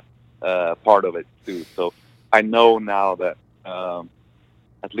were not part of it too. So I know now that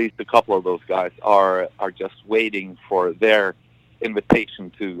at least a couple of those guys are just waiting for their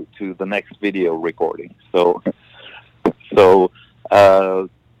invitation to the next video recording. So the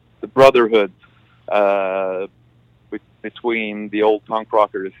brotherhood between the old punk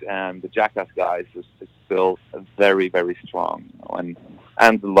rockers and the Jackass guys is still very, very strong,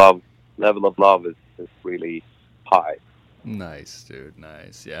 and the level of love is really high. Nice, dude.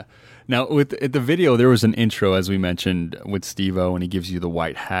 Nice. Yeah. Now, with the video, there was an intro, as we mentioned, with Steve-O, and he gives you the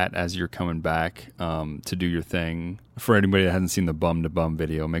white hat as you're coming back to do your thing. For anybody that hasn't seen the Bum to Bum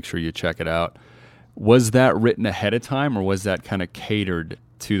video, make sure you check it out. Was that written ahead of time, or was that kind of catered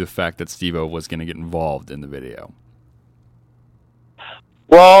to the fact that Steve-O was going to get involved in the video?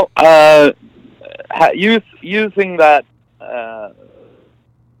 Well, using that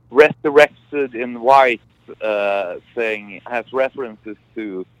resurrected in white thing has references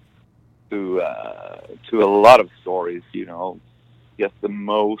to a lot of stories. Just the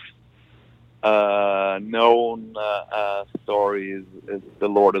most known story is the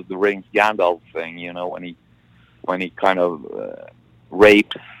Lord of the Rings Gandalf thing. When he kind of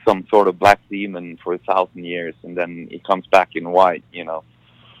rapes some sort of black demon for 1,000 years, and then he comes back in white.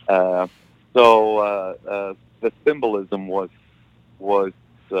 So the symbolism was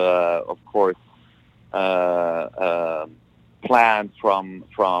of course planned from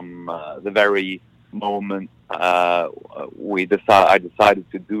the very moment I decided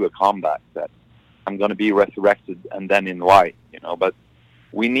to do a comeback, that I'm going to be resurrected and then in white, But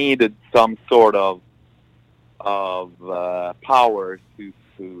we needed some sort of power to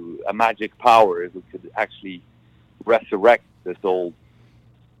a magic power that could actually resurrect this old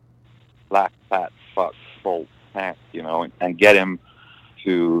black fat fuck Bolt Tank, and get him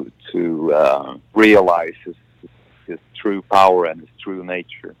to realize his true power and his true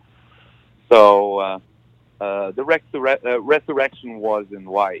nature. So the resurrection was in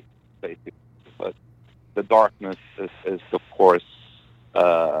white, basically, but the darkness is of course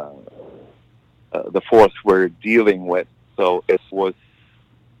the force we're dealing with. So it was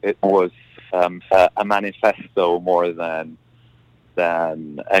a manifesto more than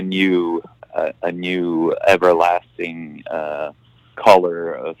a new everlasting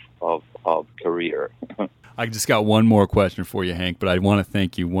color of career. I just got one more question for you, Hank, but I want to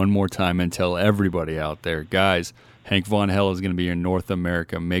thank you one more time and tell everybody out there, guys, Hank Von Hell is going to be in North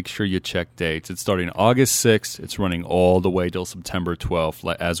America. Make sure you check dates. It's starting August 6th. It's running all the way till September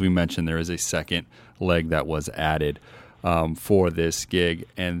 12th. As we mentioned, there is a second leg that was added for this gig.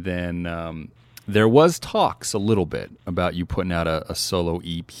 And then there was talks a little bit about you putting out a solo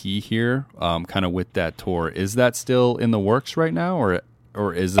EP here, kind of with that tour. Is that still in the works right now,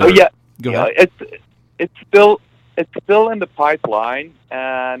 or is there? Oh yeah, Go ahead. It's still in the pipeline,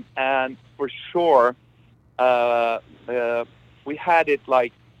 and for sure, we had it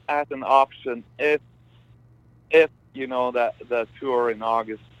like as an option if that the tour in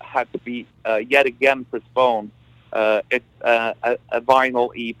August had to be yet again postponed. A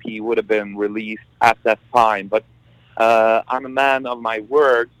vinyl EP would have been released at that time, but I'm a man of my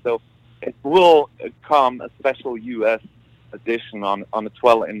word, so it will come a special U.S. edition on a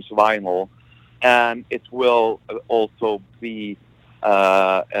 12-inch vinyl, and it will also be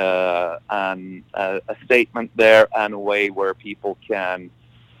a a statement there and a way where people can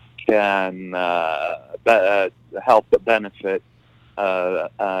help benefit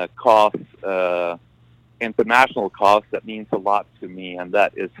cause, international cause that means a lot to me, and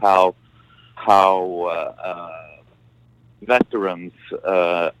that is how veterans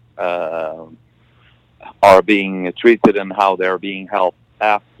are being treated and how they're being helped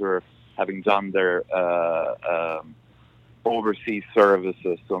after having done their overseas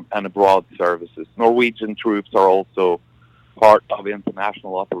services and abroad services. Norwegian troops are also part of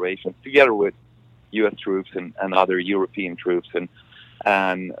international operations together with U.S. troops and other European troops,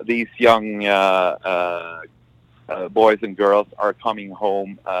 and these young boys and girls are coming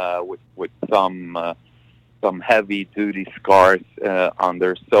home with some heavy duty scars on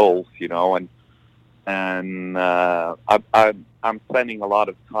their souls, and I'm spending a lot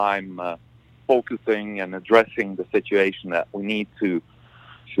of time focusing and addressing the situation that we need to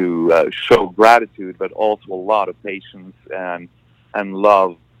show gratitude, but also a lot of patience and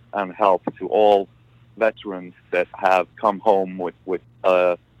love and help to all veterans that have come home with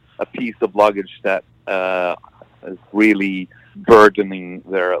a piece of luggage that is really burdening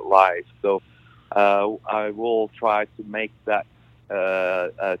their lives. So I will try to make that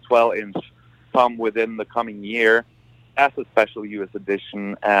 12-inch come within the coming year as a special U.S.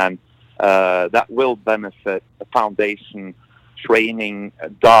 edition, and that will benefit the foundation training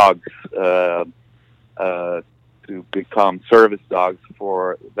dogs to become service dogs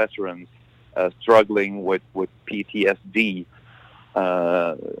for veterans struggling with PTSD,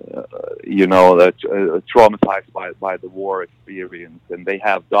 traumatized by the war experience, and they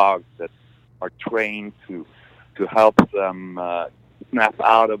have dogs that are trained to help them snap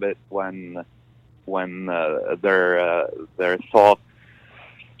out of it when their thoughts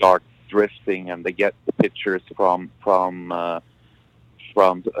start drifting, and they get the pictures from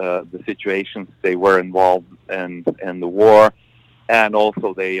the situations they were involved in the war, and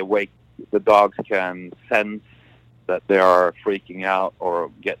also the dogs can sense that they are freaking out or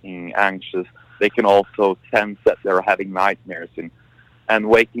getting anxious. They can also sense that they're having nightmares, and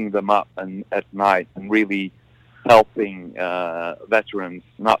waking them up at night and really helping veterans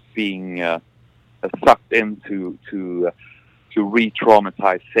not being sucked into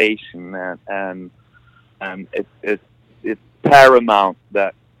re-traumatization, and it's paramount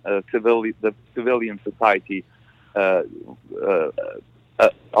that the civilian society are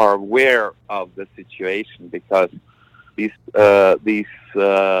aware of the situation, because these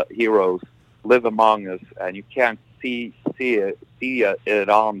heroes live among us, and you can't see it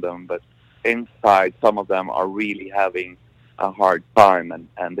on them, but inside some of them are really having a hard time,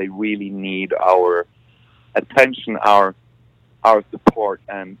 and they really need our attention, our support,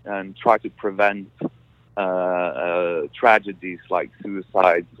 and try to prevent tragedies like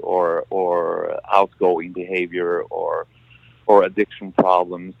suicides or outgoing behavior or addiction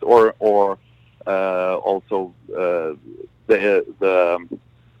problems, or also the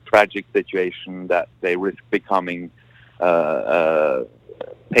tragic situation that they risk becoming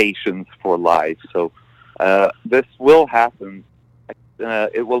patients for life. So this will happen.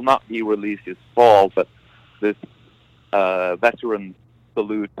 It will not be released this fall, but this veteran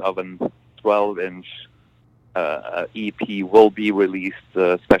salute of a 12-inch EP will be released,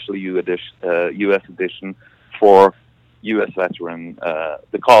 special U.S. edition for U.S. veteran,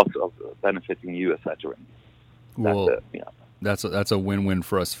 the cause of benefiting U.S. veterans. Well, that's a win-win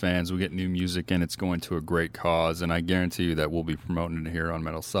for us fans. We get new music and it's going to a great cause, and I guarantee you that we'll be promoting it here on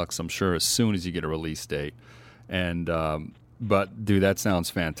Metal Sucks, I'm sure, as soon as you get a release date. And but dude, that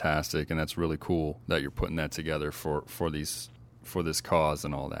sounds fantastic, and that's really cool that you're putting that together for this cause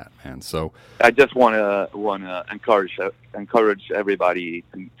and all that, man. So I just want to encourage everybody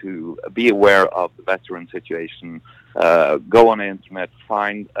to be aware of the veteran situation. Go on the internet,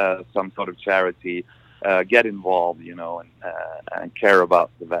 find some sort of charity, get involved, and care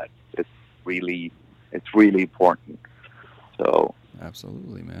about the vets. It's really important. So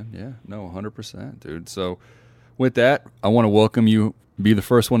absolutely, man. Yeah, no, 100%, dude. So with that, I want to welcome you. Be the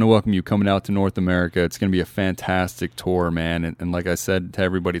first one to welcome you coming out to North America. It's going to be a fantastic tour, man. And like I said to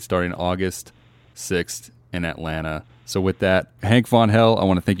everybody, starting August 6th in Atlanta. So with that, Hank Von Hell, I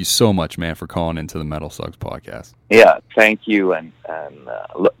want to thank you so much, man, for calling into the Metal Sucks podcast. Yeah, thank you, and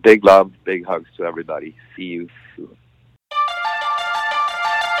big love, big hugs to everybody. See you soon.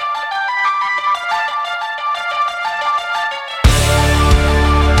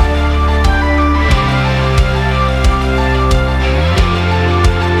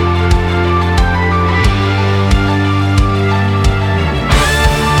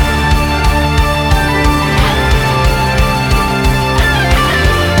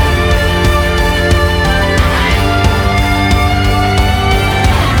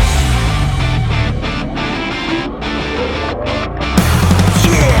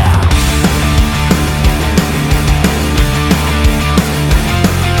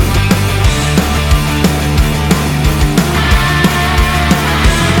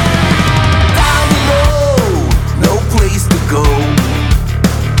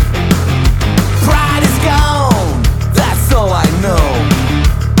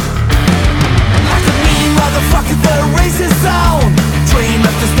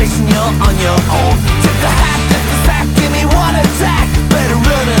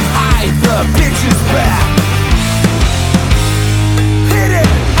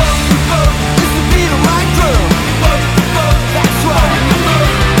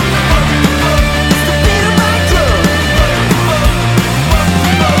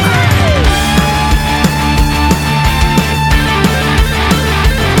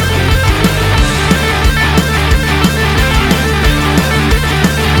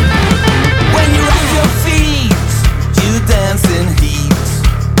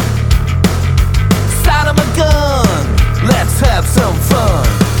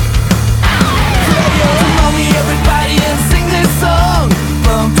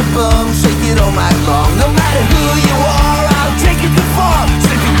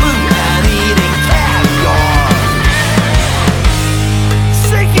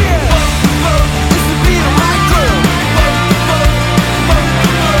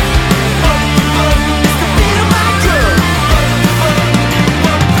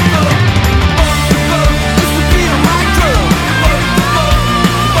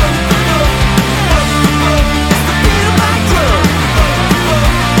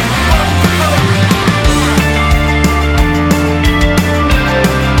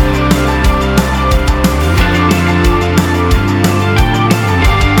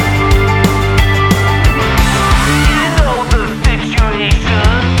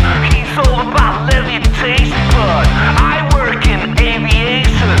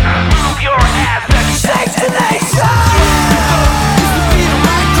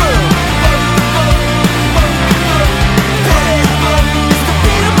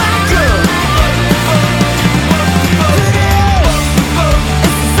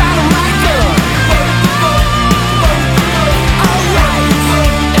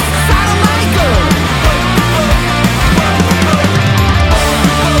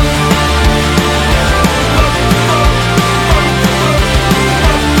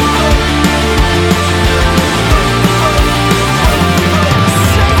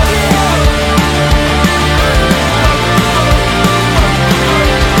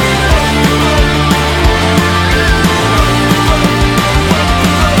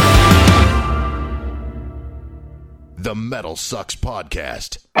 Metal Sucks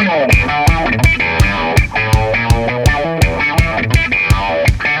Podcast.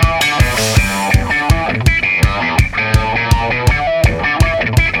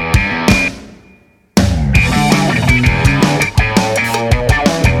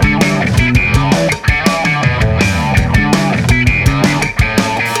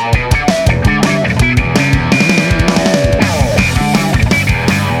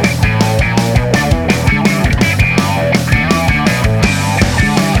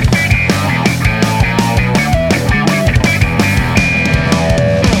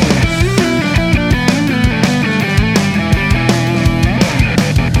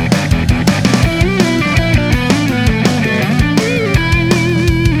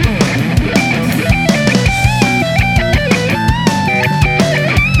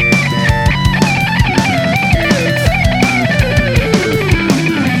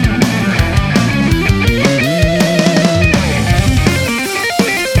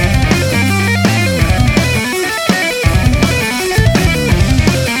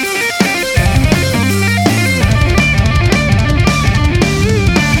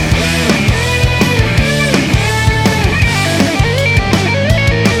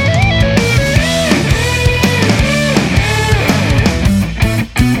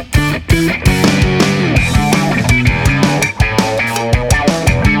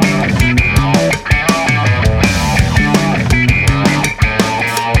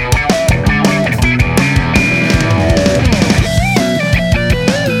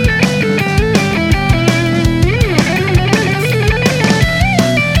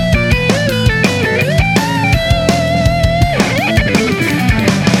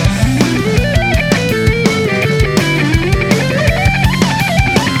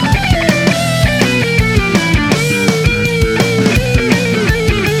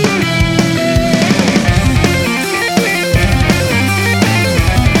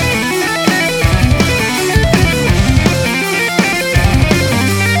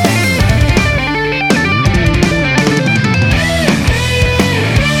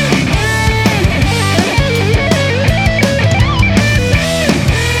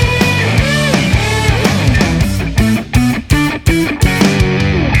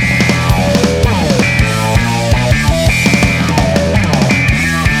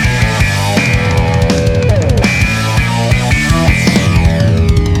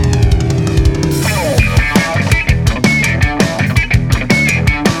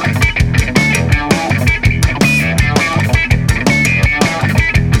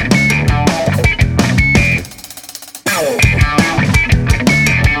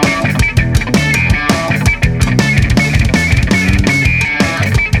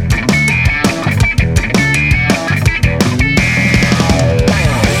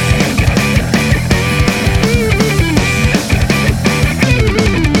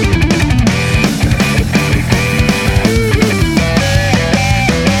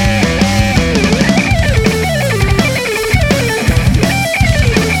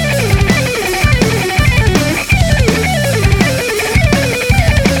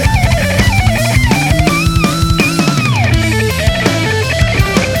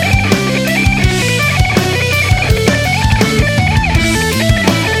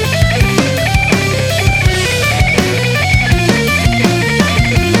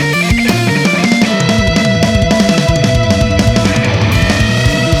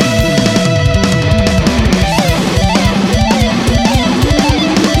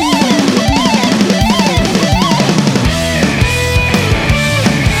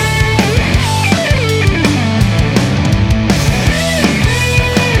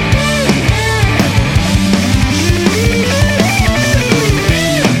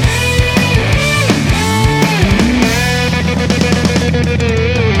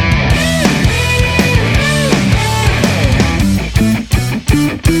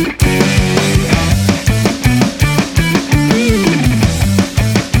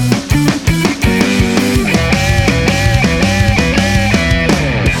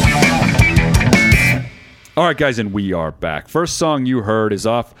 All right, guys, and we are back. First song you heard is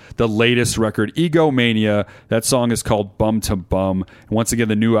off the latest record, Egomania. That song is called Bum to Bum. And once again,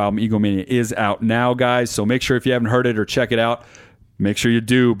 the new album, Egomania, is out now, guys. So make sure if you haven't heard it or check it out, make sure you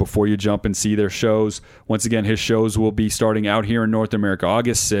do before you jump and see their shows. Once again, his shows will be starting out here in North America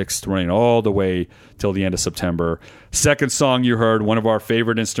August 6th, running all the way till the end of September. Second song you heard, one of our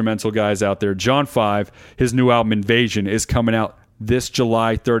favorite instrumental guys out there, John 5. His new album, Invasion, is coming out this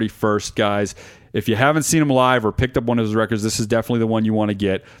July 31st, guys. If you haven't seen him live or picked up one of his records, this is definitely the one you want to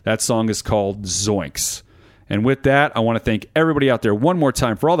get. That song is called Zoinks. And with that, I want to thank everybody out there one more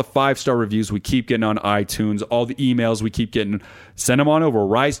time for all the 5-star reviews we keep getting on iTunes, all the emails we keep getting. Send them on over,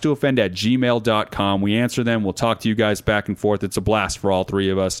 risetooffend@gmail.com. We answer them. We'll talk to you guys back and forth. It's a blast for all three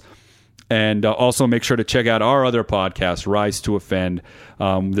of us. And also make sure to check out our other podcast, Rise to Offend.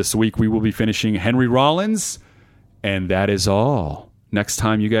 This week we will be finishing Henry Rollins. And that is all. Next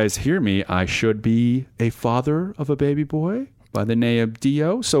time you guys hear me, I should be a father of a baby boy by the name of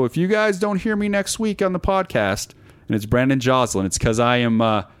Dio. So if you guys don't hear me next week on the podcast, and it's Brandon Joslin, it's because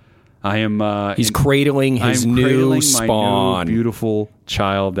He's cradling his new spawn. My new beautiful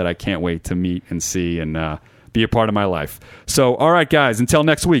child that I can't wait to meet and see and be a part of my life. So, all right, guys, until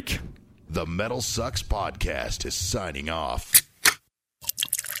next week. The Metal Sucks Podcast is signing off.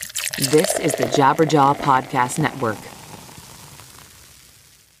 This is the Jabberjaw Podcast Network.